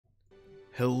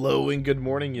Hello and good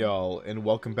morning, y'all, and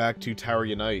welcome back to Tower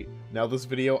Unite. Now, this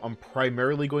video, I'm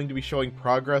primarily going to be showing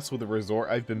progress with a resort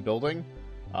I've been building,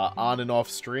 on and off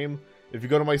stream. If you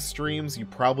go to my streams, you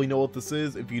probably know what this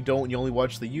is. If you don't, you only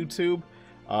watch the YouTube.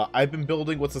 I've been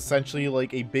building what's essentially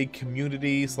like a big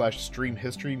community slash stream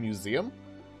history museum,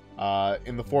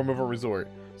 in the form of a resort.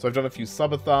 So I've done a few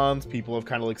subathons, people have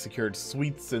kind of like secured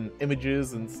suites and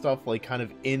images and stuff like kind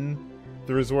of in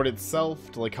the resort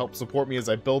itself to like help support me as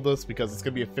I build this, because it's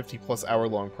going to be a 50+ hour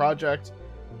long project.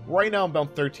 Right now I'm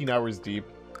about 13 hours deep.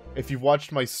 If you've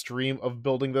watched my stream of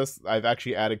building this, I've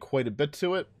actually added quite a bit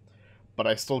to it, but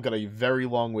I still got a very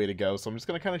long way to go. So I'm just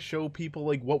going to kind of show people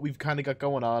like what we've kind of got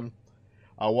going on,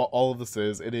 what all of this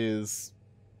is. It is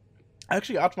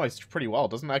actually optimized pretty well.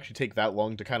 It doesn't actually take that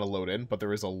long to kind of load in, but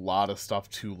there is a lot of stuff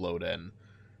to load in.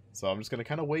 So I'm just going to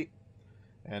kind of wait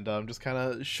and just kind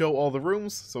of show all the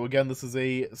rooms. So again, this is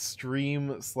a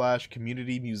stream slash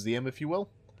community museum, if you will.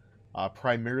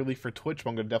 Primarily for Twitch,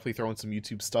 but I'm going to definitely throw in some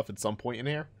YouTube stuff at some point in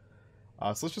here.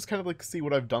 So let's just kind of like see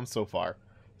what I've done so far.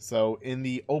 So in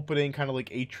the opening kind of like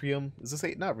atrium, is this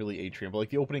not really atrium, but like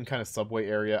the opening kind of subway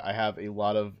area, I have a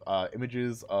lot of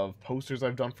images of posters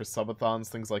I've done for subathons,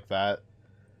 things like that.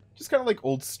 Just kind of like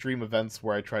old stream events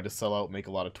where I try to sell out, make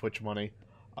a lot of Twitch money.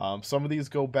 Some of these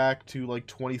go back to like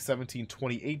 2017,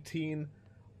 2018.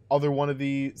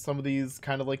 Some of these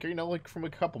kind of like, you know, like from a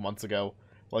couple months ago.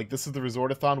 Like this is the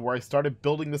resortathon where I started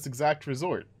building this exact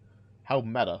resort. How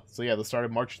meta. So yeah, this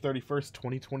started March 31st,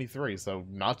 2023, so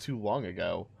not too long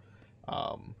ago.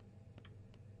 But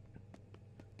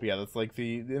yeah, that's like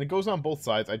and it goes on both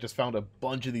sides. I just found a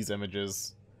bunch of these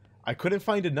images. I couldn't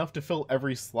find enough to fill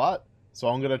every slot, so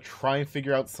I'm gonna try and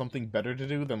figure out something better to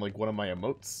do than like one of my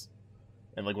emotes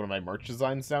and like one of my merch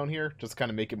designs down here, just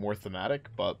kind of make it more thematic,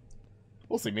 but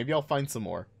we'll see. Maybe I'll find some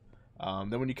more.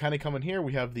 Then when you kind of come in here,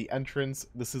 we have the entrance.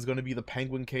 This is going to be the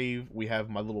penguin cave. We have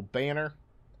my little banner.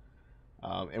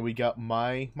 And we got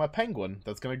my penguin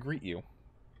that's going to greet you.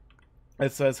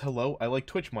 It says, "Hello, I like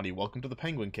Twitch money. Welcome to the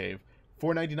penguin cave.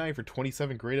 $4.99 for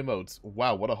 27 great emotes.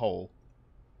 Wow, what a hole.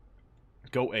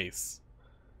 Go Ace."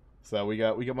 So we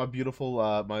got my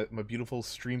beautiful my beautiful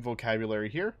stream vocabulary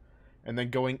here. And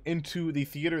then going into the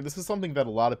theater, this is something that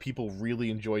a lot of people really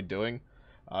enjoy doing.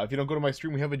 If you don't go to my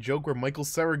stream, we have a joke where Michael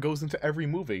Cera goes into every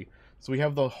movie. So we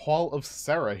have the Hall of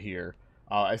Cera here.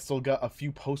 I still got a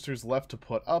few posters left to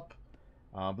put up.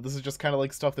 But this is just kind of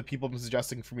like stuff that people have been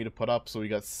suggesting for me to put up. So we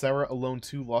got Cera Alone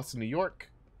 2 Lost in New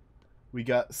York. We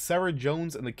got Sarah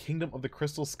Jones and the Kingdom of the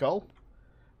Crystal Skull.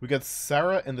 We got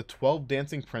Sarah and the 12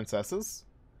 Dancing Princesses.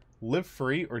 Live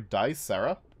Free or Die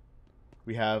Sarah.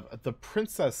 We have The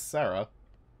Princess Sarah,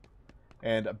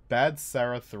 and Bad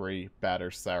Sarah 3,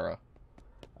 Badder Sarah.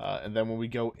 And then when we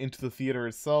go into the theater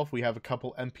itself, we have a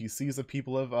couple NPCs that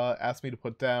people have asked me to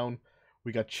put down.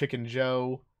 We got Chicken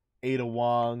Joe, Ada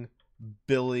Wong,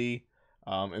 Billy,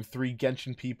 and 3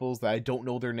 Genshin peoples that I don't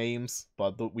know their names,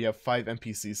 but we have 5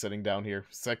 NPCs sitting down here.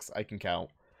 6, I can count.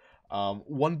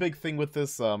 One big thing with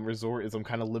this resort is I'm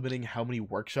kind of limiting how many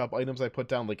workshop items I put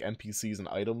down, like NPCs and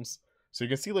items. So you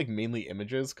can see like mainly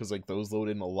images, because like those load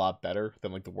in a lot better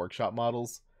than like the workshop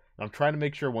models. And I'm trying to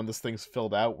make sure when this thing's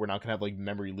filled out, we're not gonna have like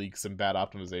memory leaks and bad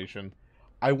optimization.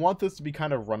 I want this to be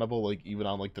kind of runnable, like even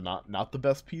on like the not the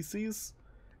best PCs.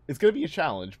 It's gonna be a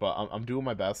challenge, but I'm doing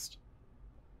my best.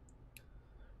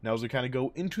 Now as we kind of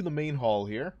go into the main hall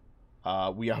here,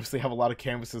 we obviously have a lot of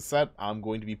canvases set. I'm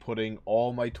going to be putting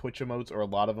all my Twitch emotes, or a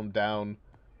lot of them, down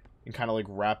and kind of like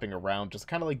wrapping around, just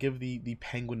kind of like give the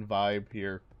penguin vibe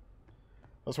here.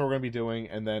 That's what we're going to be doing.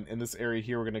 And then in this area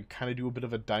here, we're going to kind of do a bit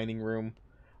of a dining room.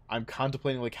 I'm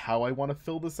contemplating like how I want to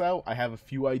fill this out. I have a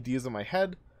few ideas in my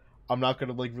head. I'm not going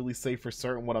to like really say for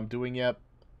certain what I'm doing yet.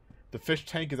 The fish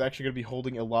tank is actually going to be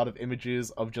holding a lot of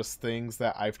images of just things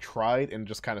that I've tried and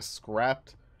just kind of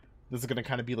scrapped. This is going to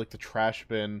kind of be like the trash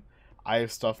bin. I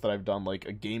have stuff that I've done, like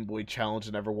a Game Boy challenge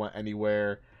that never went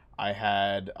anywhere. I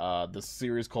had this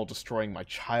series called Destroying My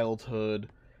Childhood,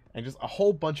 and just a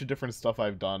whole bunch of different stuff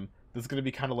I've done. This is going to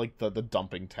be kind of like the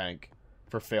dumping tank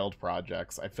for failed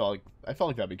projects. I felt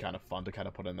like that'd be kind of fun to kind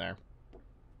of put in there.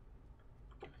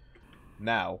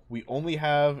 Now, we only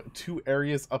have 2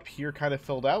 areas up here kind of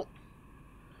filled out.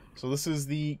 So this is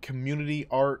the community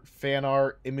art, fan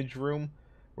art, image room,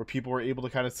 where people were able to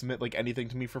kind of submit like anything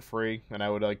to me for free, and I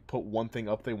would like put one thing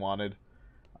up they wanted.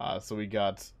 So we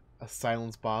got a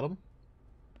Silence Bottom.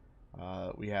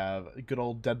 We have good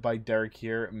old Dead by Derek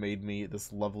here, made me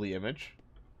this lovely image.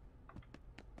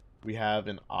 We have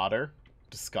an otter.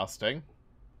 Disgusting.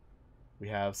 We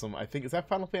have some, I think, is that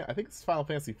Final Fantasy? I think it's Final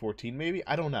Fantasy 14, maybe?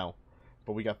 I don't know.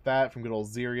 But we got that from good old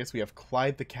Xerius. We have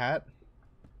Clyde the cat.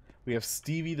 We have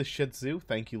Stevie the Shih Tzu.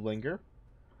 Thank you, Linger.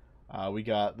 We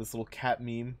got this little cat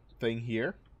meme thing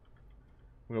here.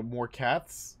 We have more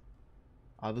cats.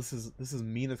 This is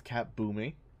Mina's cat,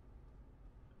 Boomy.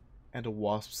 And a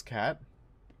wasp's cat.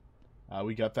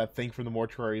 We got that thing from the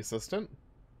mortuary assistant.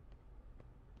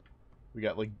 We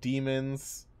got like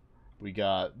demons. We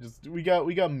got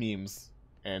memes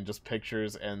and just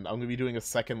pictures, and I'm gonna be doing a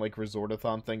second like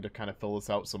resortathon thing to kind of fill this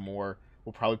out some more.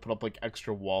 We'll probably put up like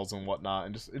extra walls and whatnot,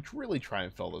 and just really try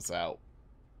and fill this out.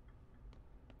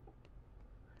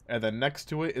 And then next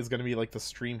to it is gonna be like the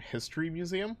stream history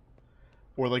museum,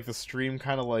 or like the stream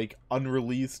kind of like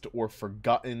unreleased or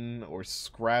forgotten or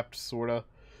scrapped sorta.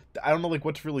 I don't know like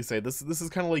what to really say. This is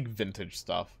kind of like vintage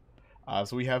stuff.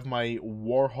 So we have my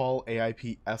Warhol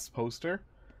AIP-S poster.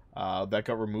 That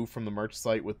got removed from the merch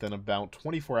site within about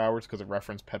 24 hours because it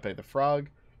referenced Pepe the Frog.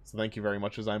 So thank you very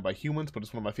much, designed by humans, but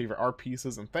it's one of my favorite art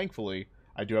pieces, and thankfully,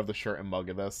 I do have the shirt and mug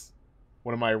of this.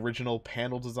 One of my original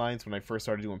panel designs when I first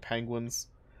started doing penguins.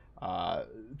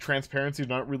 Transparency is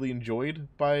not really enjoyed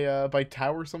by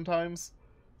Tower sometimes,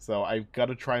 so I've got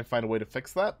to try and find a way to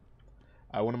fix that.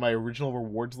 One of my original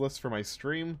rewards lists for my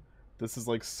stream. This is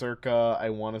like circa, I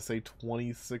want to say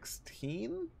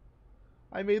 2016?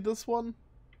 I made this one.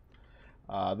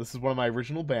 This is one of my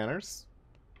original banners.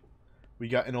 We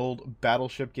got an old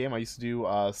Battleship game. I used to do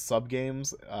sub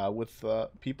games with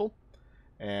people.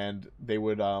 And they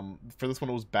would, for this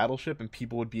one it was Battleship, and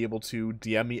people would be able to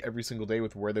DM me every single day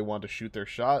with where they wanted to shoot their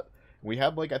shot. We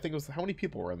had like, I think it was, how many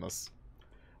people were in this?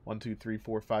 1, 2, 3,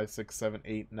 4, 5, 6, 7,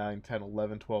 8, 9, 10,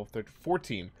 11, 12, 13,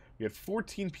 14. We had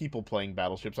 14 people playing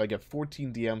Battleship, so I get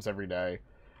 14 DMs every day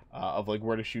of like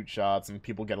where to shoot shots, and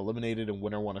people get eliminated, and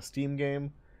winner won a Steam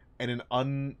game. And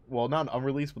well, not an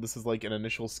unreleased, but this is like an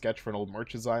initial sketch for an old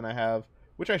merch design I have,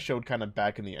 which I showed kind of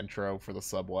back in the intro for the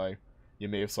Subway. You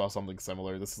may have saw something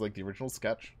similar. This is like the original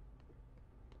sketch.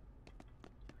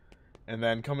 And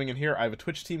then coming in here, I have a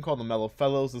Twitch team called the Mellow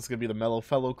Fellows. This is going to be the Mellow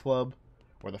Fellow Club,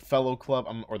 or the Fellow Club,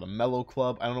 or the Mellow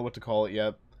Club. I don't know what to call it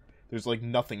yet. There's like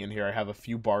nothing in here. I have a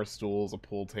few bar stools, a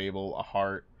pool table, a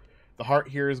heart. The heart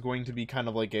here is going to be kind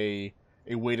of like a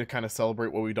way to kind of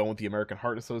celebrate what we've done with the American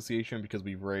Heart Association, because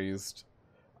we've raised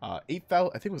 $8,000.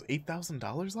 I think it was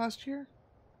 $8,000 last year.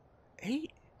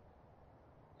 8?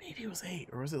 Maybe it was 8,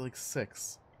 or was it like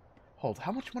 6? Hold,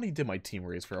 how much money did my team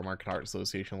raise for American Heart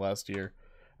Association last year?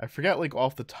 I forget like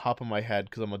off the top of my head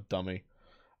because I'm a dummy.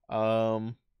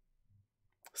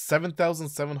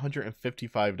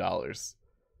 $7,755.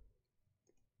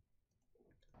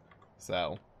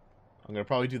 So I'm gonna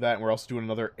probably do that, and we're also doing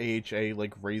another AHA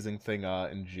like raising thing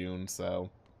in June, so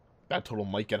that total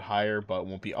might get higher, but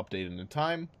won't be updated in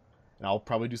time. And I'll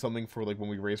probably do something for like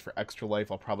when we raise for Extra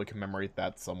Life. I'll probably commemorate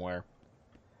that somewhere.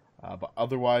 But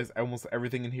otherwise, almost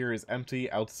everything in here is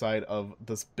empty outside of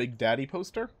this Big Daddy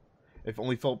poster. It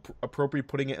only felt appropriate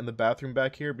putting it in the bathroom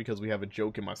back here because we have a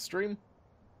joke in my stream.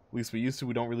 At least we used to.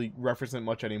 We don't really reference it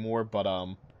much anymore, but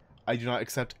I do not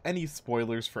accept any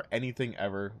spoilers for anything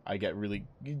ever. I get really,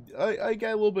 I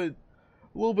get a little bit,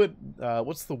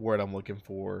 what's the word I'm looking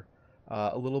for?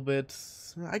 A little bit,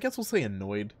 I guess we'll say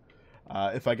annoyed,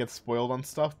 if I get spoiled on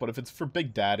stuff, but if it's for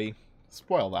Big Daddy,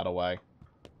 spoil that away.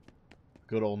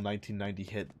 Good old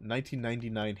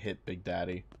 1999 hit Big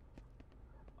Daddy.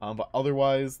 But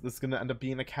otherwise, this is going to end up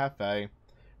being a cafe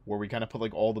where we kind of put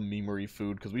like all the memery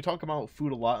food, because we talk about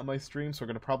food a lot in my stream, so we're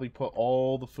going to probably put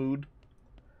all the food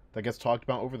that gets talked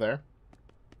about over there.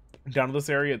 Down to this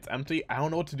area, it's empty. I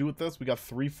don't know what to do with this. We got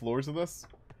 3 floors of this.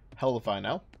 Hell if I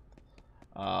know.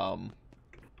 And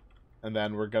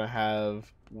then we're going to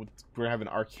have an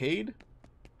arcade.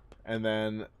 And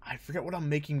then, I forget what I'm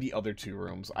making the other 2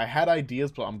 rooms. I had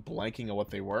ideas, but I'm blanking on what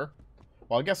they were.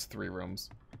 Well, I guess 3 rooms.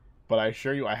 But I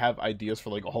assure you, I have ideas for,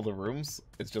 like, all the rooms.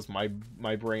 It's just my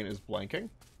brain is blanking.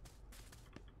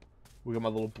 We got my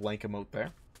little blank emote there.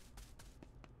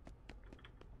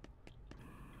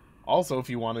 Also, if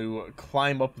you want to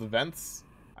climb up the vents,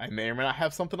 I may or may not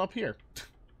have something up here.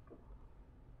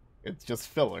 It's just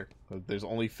filler. There's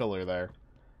only filler there.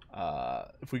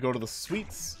 If we go to the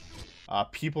suites...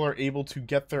 people are able to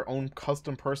get their own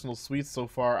custom personal suites. So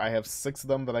far, I have 6 of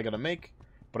them that I gotta make,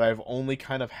 but I've only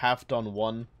kind of half done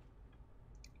one.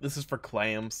 This is for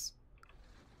Clams.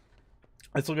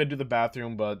 I still gotta do the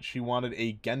bathroom, but she wanted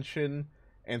a Genshin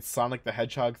and Sonic the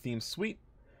Hedgehog themed suite.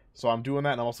 So I'm doing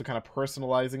that, and I'm also kind of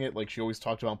personalizing it, like she always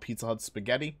talked about Pizza Hut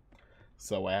spaghetti.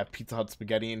 So I have Pizza Hut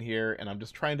spaghetti in here, and I'm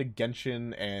just trying to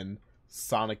Genshin and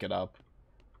Sonic it up.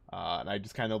 And I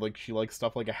just kind of like, she likes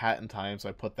stuff like a Hat in Time, so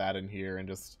I put that in here, and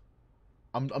just,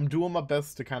 I'm doing my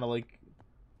best to kind of like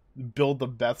build the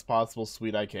best possible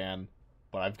suite I can,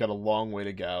 but I've got a long way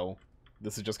to go.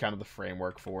 this is just kind of the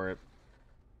framework for it.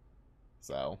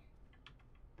 So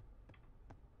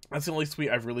that's the only suite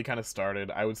I've really kind of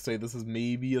started. I would say this is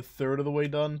maybe a third of the way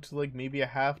done to like maybe a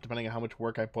half, depending on how much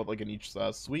work I put like in each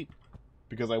suite,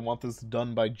 because I want this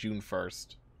done by June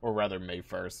 1st, or rather May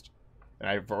 1st, and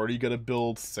I've already got to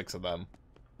build 6 of them.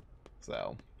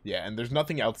 So yeah, and there's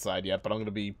nothing outside yet, but I'm going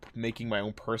to be making my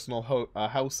own personal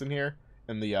house in here,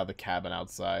 and the cabin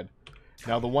outside.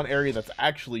 Now the one area that's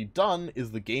actually done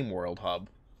is the Game World hub,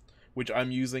 which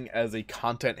I'm using as a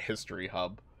content history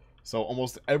hub. So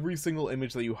almost every single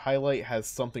image that you highlight has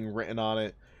something written on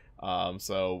it.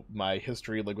 So my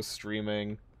history like with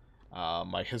streaming,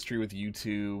 my history with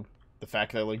YouTube, the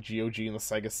fact that I like GOG and the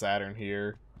Sega Saturn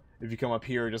here. If you come up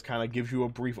here, it just kind of gives you a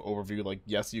brief overview, like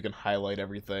yes, you can highlight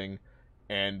everything.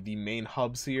 And the main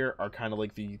hubs here are kind of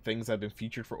like the things that have been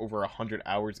featured for over 100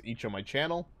 hours each on my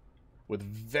channel, with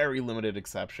very limited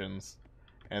exceptions.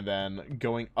 And then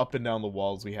going up and down the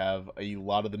walls, we have a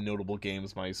lot of the notable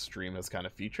games my stream has kind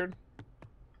of featured.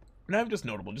 Not just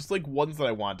notable, just like ones that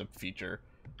I wanted to feature,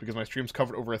 because my stream's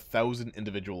covered over 1,000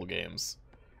 individual games.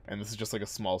 And this is just like a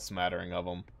small smattering of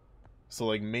them. So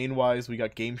like main-wise, we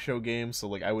got game show games, so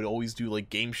like I would always do like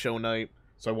game show night.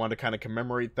 So I wanted to kind of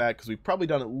commemorate that, because we've probably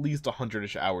done at least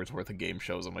 100-ish hours worth of game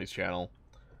shows on my channel.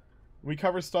 We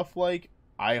cover stuff like,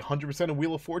 I 100% a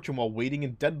Wheel of Fortune while waiting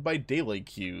in Dead by Daylight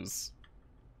queues.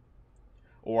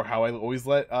 Or how I always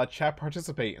let chat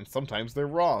participate, and sometimes they're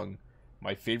wrong.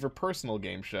 My favorite personal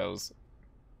game shows.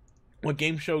 What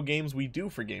game show games we do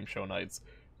for game show nights.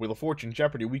 Wheel of Fortune,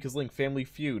 Jeopardy, Weakest Link, Family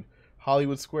Feud,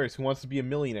 Hollywood Squares, Who Wants to Be a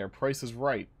Millionaire, Price is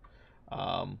Right.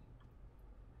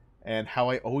 And how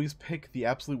I always pick the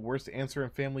absolute worst answer in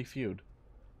Family Feud.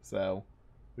 So,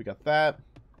 we got that.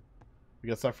 We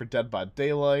got stuff for Dead by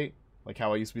Daylight. Like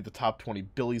how I used to be the top 20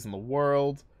 billies in the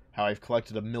world. How I've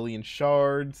collected 1 million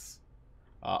shards.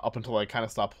 Up until I kind of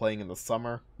stopped playing in the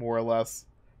summer, more or less.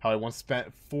 How I once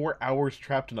spent 4 hours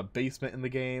trapped in a basement in the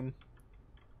game.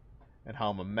 And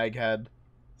how I'm a meghead.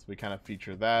 So we kind of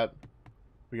feature that.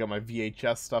 We got my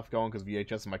VHS stuff going, because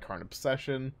VHS is my current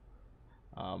obsession.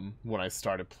 When I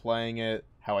started playing it.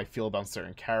 How I feel about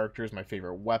certain characters, my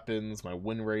favorite weapons, my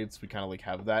win rates. We kind of like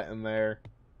have that in there.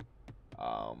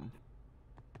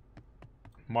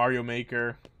 Mario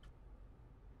Maker.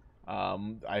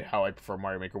 How I prefer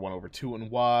Mario Maker 1 over 2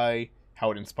 and why.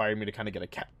 How it inspired me to kind of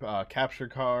get a capture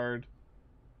card.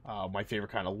 My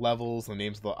favorite kind of levels, the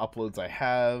names of the uploads I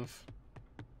have.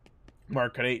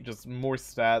 Mario Kart 8, just more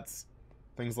stats,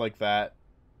 things like that.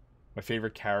 My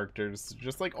favorite characters,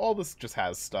 just like all this just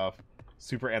has stuff.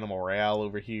 Super Animal Royale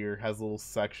over here has a little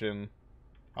section.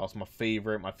 How's my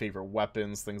favorite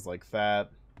weapons, things like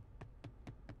that.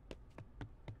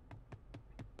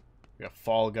 We got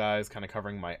Fall Guys, kind of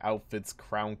covering my outfits,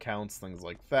 crown counts, things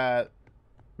like that.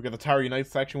 We got the Tower Unite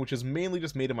section, which is mainly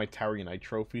just made of my Tower Unite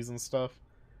trophies and stuff.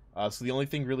 So the only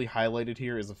thing really highlighted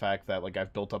here is the fact that like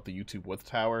I've built up the YouTube with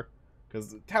Tower.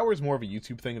 Because Tower is more of a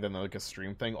YouTube thing than like a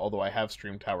stream thing, although I have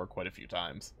streamed Tower quite a few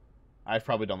times. I've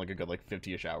probably done like a good like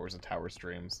 50-ish hours of Tower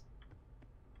streams.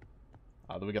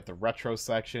 Then we got the retro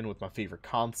section with my favorite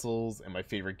consoles and my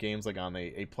favorite games like on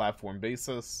a platform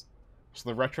basis. So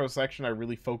the retro section, I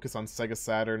really focus on Sega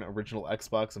Saturn, original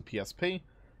Xbox, and PSP.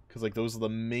 Because like those are the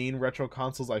main retro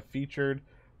consoles I featured.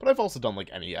 But I've also done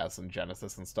like NES and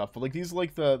Genesis and stuff. But like these are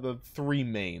like the 3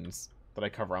 mains that I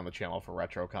cover on the channel for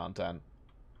retro content.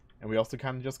 And we also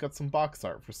kind of just got some box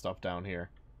art for stuff down here.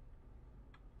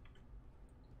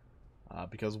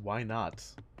 Because why not?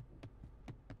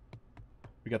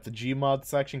 We got the Gmod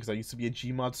section, because I used to be a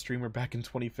Gmod streamer back in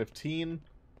 2015.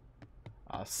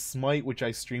 Smite, which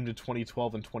I streamed in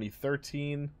 2012 and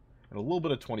 2013. And a little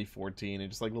bit of 2014, and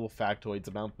just like little factoids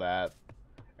about that.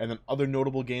 And then other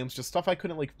notable games, just stuff I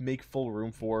couldn't like make full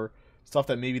room for. Stuff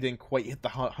that maybe didn't quite hit the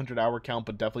 100-hour count,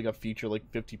 but definitely got featured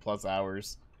like 50+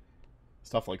 hours.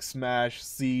 Stuff like Smash,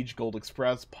 Siege, Gold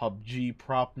Express, PUBG,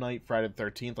 Prop Night, Friday the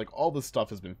 13th, like all this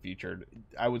stuff has been featured.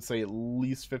 I would say at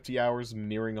least 50 hours,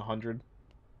 nearing 100.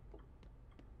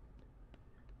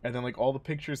 And then like all the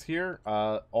pictures here,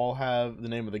 all have the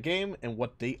name of the game and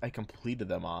what date I completed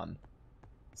them on.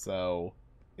 So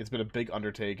it's been a big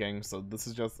undertaking. So this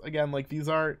is just, again, like these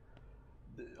are,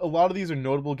 a lot of these are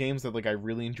notable games that like I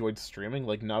really enjoyed streaming.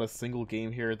 Like not a single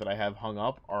game here that I have hung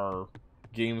up are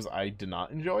games I did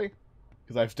not enjoy.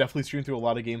 Because I've definitely streamed through a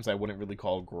lot of games I wouldn't really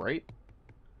call great.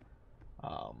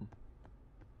 But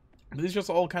these are just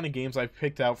all kind of games I've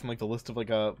picked out from like the list of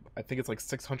like I think it's like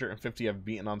 650 I've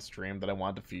beaten on stream that I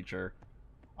wanted to feature.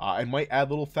 I might add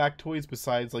little factoids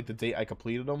besides like the date I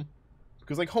completed them.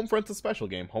 Because like Homefront's a special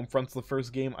game. Homefront's the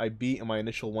first game I beat in my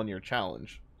initial 1-year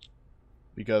challenge.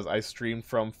 because I streamed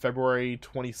from February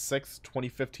 26th,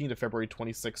 2015 to February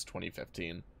 26th,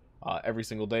 2015. Every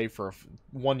single day for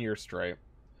 1 year straight.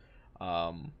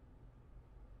 Or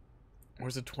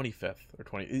was it 25th or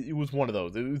 20? It was one of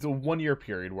those. It was a 1 year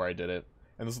period where I did it.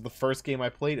 And this is the first game I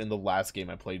played and the last game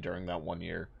I played during that 1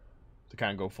 year to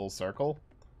kind of go full circle.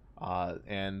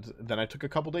 And then I took a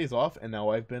couple days off, and now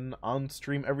I've been on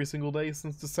stream every single day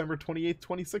since December 28th,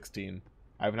 2016.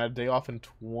 I haven't had a day off in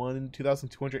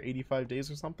 2,285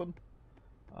 days or something.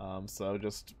 So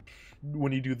just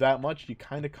when you do that much, you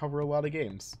kind of cover a lot of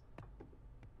games.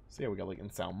 So yeah, we got like In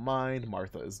Sound Mind,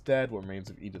 Martha is Dead, What Remains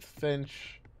of Edith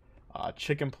Finch,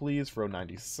 Chicken Please, Row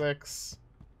 96,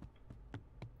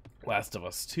 Last of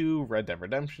Us 2, Red Dead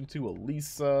Redemption 2,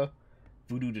 Elisa,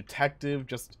 Voodoo Detective,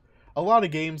 just a lot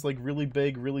of games, like really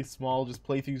big, really small, just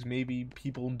playthroughs maybe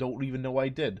people don't even know I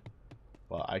did.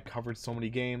 But I covered so many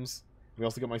games. We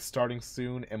also got my starting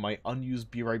soon and my unused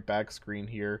Be Right Back screen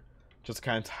here. Just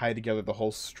kind of tie together the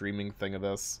whole streaming thing of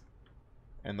this.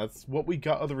 And that's what we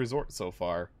got of the resort so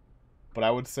far. But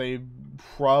I would say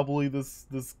probably this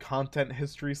content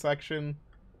history section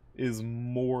is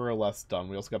more or less done.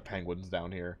 We also got penguins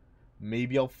down here.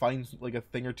 Maybe I'll find like a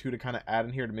thing or two to kind of add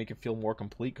in here to make it feel more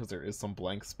complete, because there is some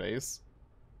blank space.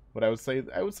 But I would say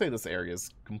this area is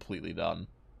completely done.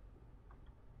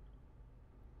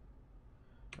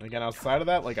 And again, outside of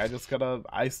that, like I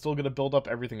still gotta build up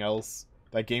everything else.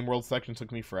 That game world section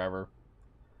took me forever.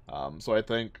 So I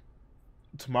think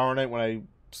tomorrow night when I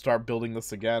start building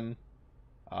this again,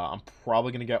 I'm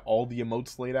probably gonna get all the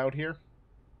emotes laid out here.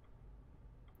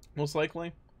 Most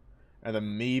likely. And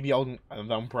then maybe I'm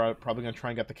probably going to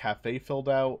try and get the cafe filled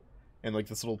out, and like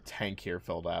this little tank here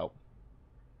filled out.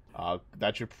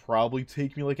 That should probably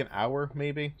take me like an hour,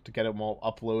 maybe, to get them all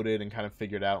uploaded and kind of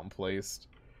figured out and placed.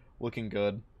 Looking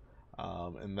good.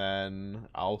 And then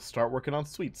I'll start working on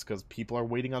suites, because people are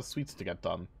waiting on suites to get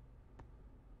done.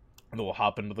 And then we'll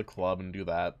hop into the club and do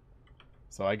that.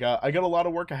 So I got a lot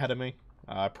of work ahead of me.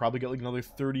 I probably get like another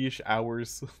 30-ish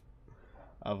hours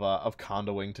of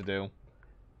condoing to do.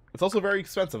 It's also very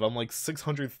expensive. I'm like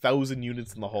 600,000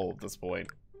 units in the hole at this point.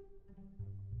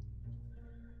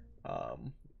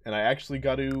 And I actually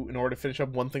got to, in order to finish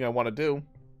up one thing I want to do,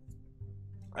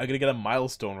 I gotta get a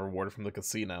milestone reward from the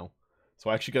casino. So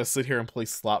I actually gotta sit here and play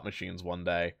slot machines one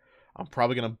day. I'm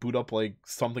probably gonna boot up like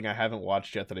something I haven't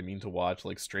watched yet that I mean to watch,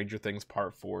 like Stranger Things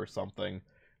Part 4 or something. And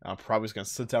I'm probably just gonna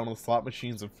sit down on the slot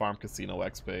machines and farm casino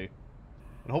XP.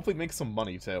 And hopefully make some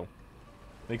money too.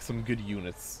 Make some good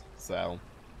units, so...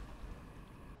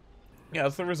 yeah,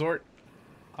 that's the resort.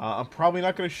 I'm probably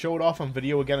not going to show it off on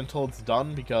video again until it's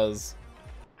done, because,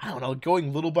 I don't know,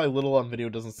 going little by little on video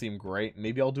doesn't seem great.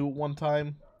 Maybe I'll do it one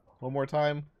more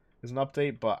time, as an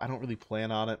update, but I don't really plan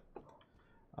on it.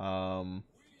 Do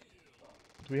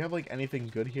we have, like, anything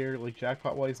good here? Like,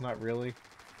 jackpot-wise, not really.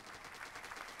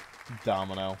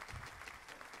 Domino.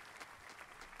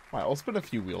 Alright, I'll spin a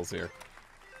few wheels here.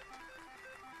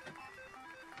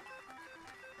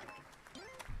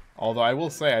 Although I will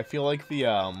say, I feel like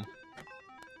the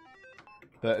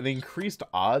increased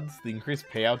odds, the increased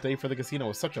payout day for the casino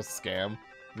was such a scam.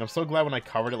 And I'm so glad when I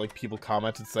covered it, like, people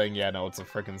commented saying, yeah, no, it's a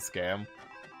freaking scam.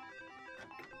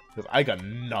 Because I got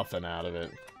nothing out of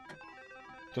it.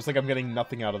 Just like I'm getting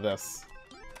nothing out of this.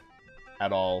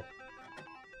 At all.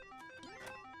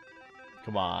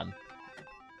 Come on.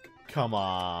 Come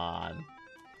on.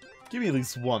 Give me at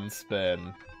least one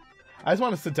spin. I just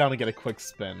want to sit down and get a quick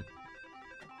spin.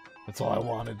 That's all I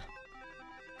wanted.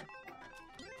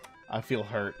 I feel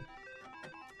hurt.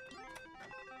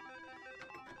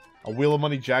 A Wheel of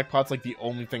Money jackpot's like the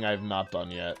only thing I've not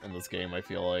done yet in this game, I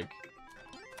feel like.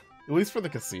 At least for the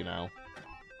casino.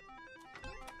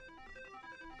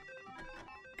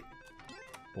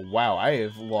 But wow, I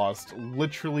have lost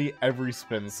literally every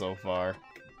spin so far.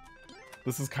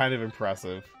 This is kind of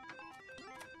impressive.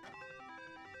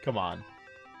 Come on.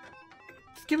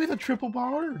 Just give me the triple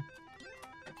bar!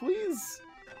 Please!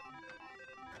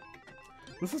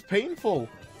 This is painful!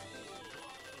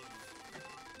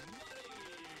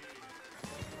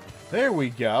 There we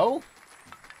go!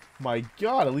 My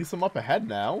god, at least I'm up ahead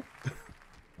now.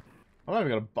 I'm not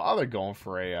even gonna bother going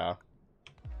for a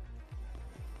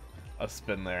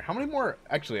spin there. How many more?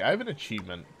 Actually, I have an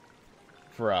achievement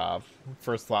for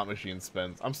slot machine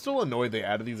spins. I'm still annoyed they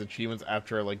added these achievements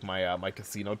after like my my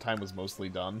casino time was mostly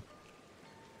done.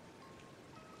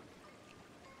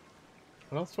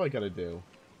 What else do I gotta do?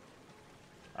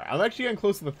 Alright, I'm actually getting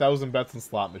close to the 1,000 bets in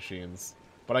slot machines,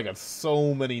 but I got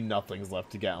so many nothings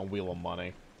left to get on Wheel of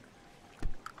Money.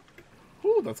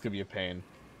 Whew, that's gonna be a pain.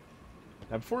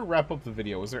 Now, before we wrap up the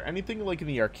video, is there anything like in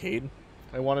the arcade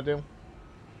I want to do?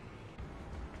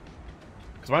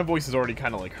 Because my voice is already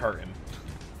kind of, like, hurting.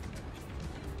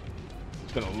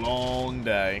 It's been a long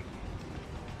day.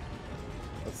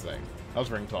 Let's see.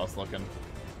 How's ring toss looking?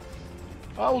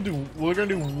 We're gonna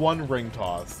do one ring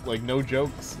toss. Like, no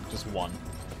jokes, just one.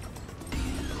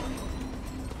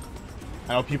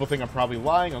 I know people think I'm probably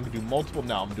lying. I'm gonna do multiple.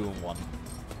 No, I'm doing one.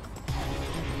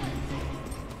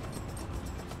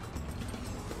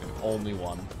 And only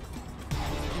one.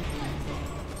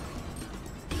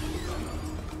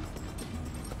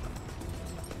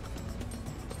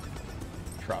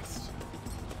 Trust.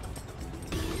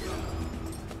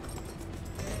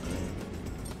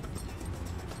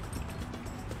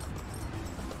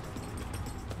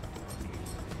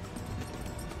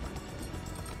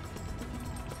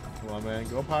 Come on, man.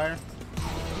 Go up higher.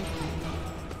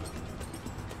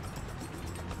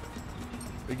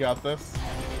 We got this.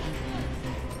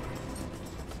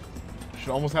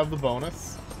 Should almost have the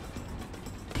bonus.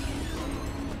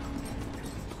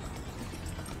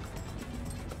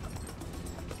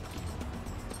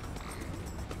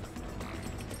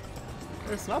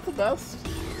 It's not the best.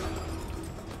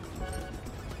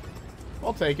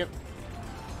 I'll take it.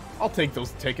 I'll take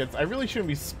those tickets. I really shouldn't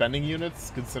be spending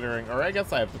units, considering... Or I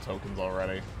guess I have the tokens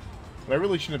already. But I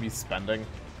really shouldn't be spending.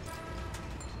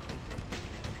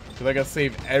 Because I gotta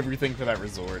save everything for that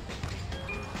resort.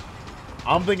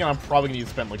 I'm thinking I'm probably gonna need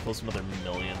to spend like close to another $1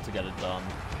 million to get it done.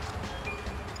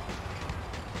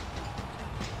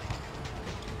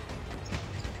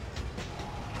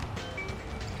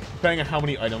 Depending on how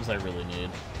many items I really need.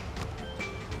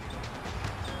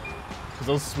 Because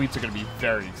those suites are gonna be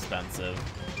very expensive.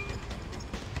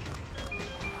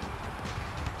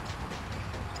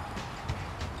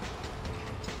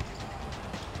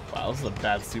 Wow, this is a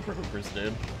bad Super Hoopers,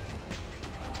 dude.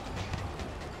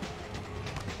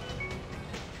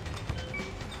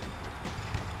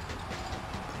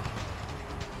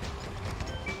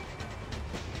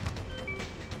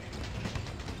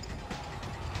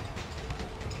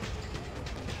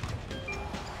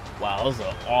 Wow, those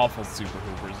are awful Super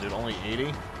Hoopers, dude. Only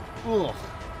 80? Ugh.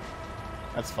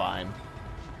 That's fine.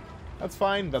 That's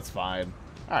fine, that's fine.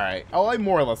 Alright. Oh, I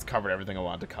more or less covered everything I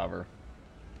wanted to cover.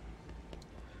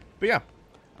 But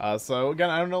yeah. So,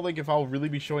 again, I don't know, like, if I'll really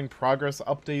be showing progress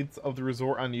updates of the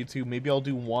resort on YouTube. Maybe I'll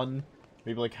do one,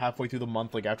 maybe, like, halfway through the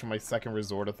month, like, after my second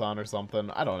resort-a-thon or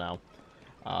something. I don't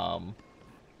know.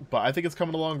 But I think it's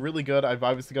coming along really good. I've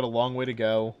obviously got a long way to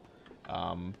go.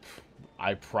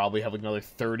 I probably have like another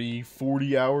 30,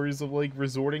 40 hours of like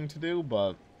resorting to do,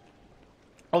 but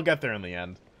I'll get there in the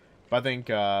end. But I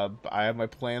think I have my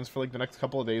plans for like the next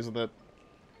couple of days with it.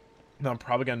 And I'm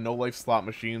probably gonna no-life slot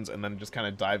machines and then just kind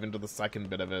of dive into the second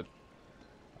bit of it.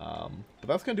 But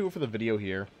that's gonna do it for the video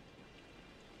here.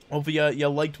 Hopefully you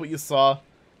liked what you saw.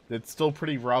 It's still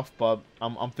pretty rough, but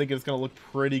I'm thinking it's gonna look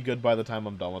pretty good by the time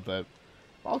I'm done with it.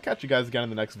 I'll catch you guys again in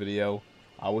the next video.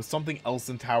 With something else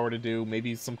in Tower to do,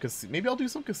 maybe I'll do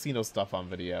some casino stuff on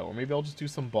video, or maybe I'll just do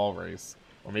some ball race,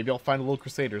 or maybe I'll find a little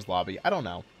Crusaders lobby. I don't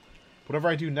know. Whatever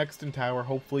I do next in Tower,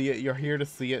 hopefully you're here to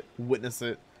see it, witness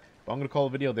it. But I'm gonna call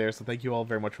the video there. So thank you all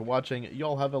very much for watching.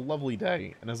 Y'all have a lovely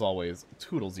day, and as always,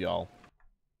 toodles, y'all.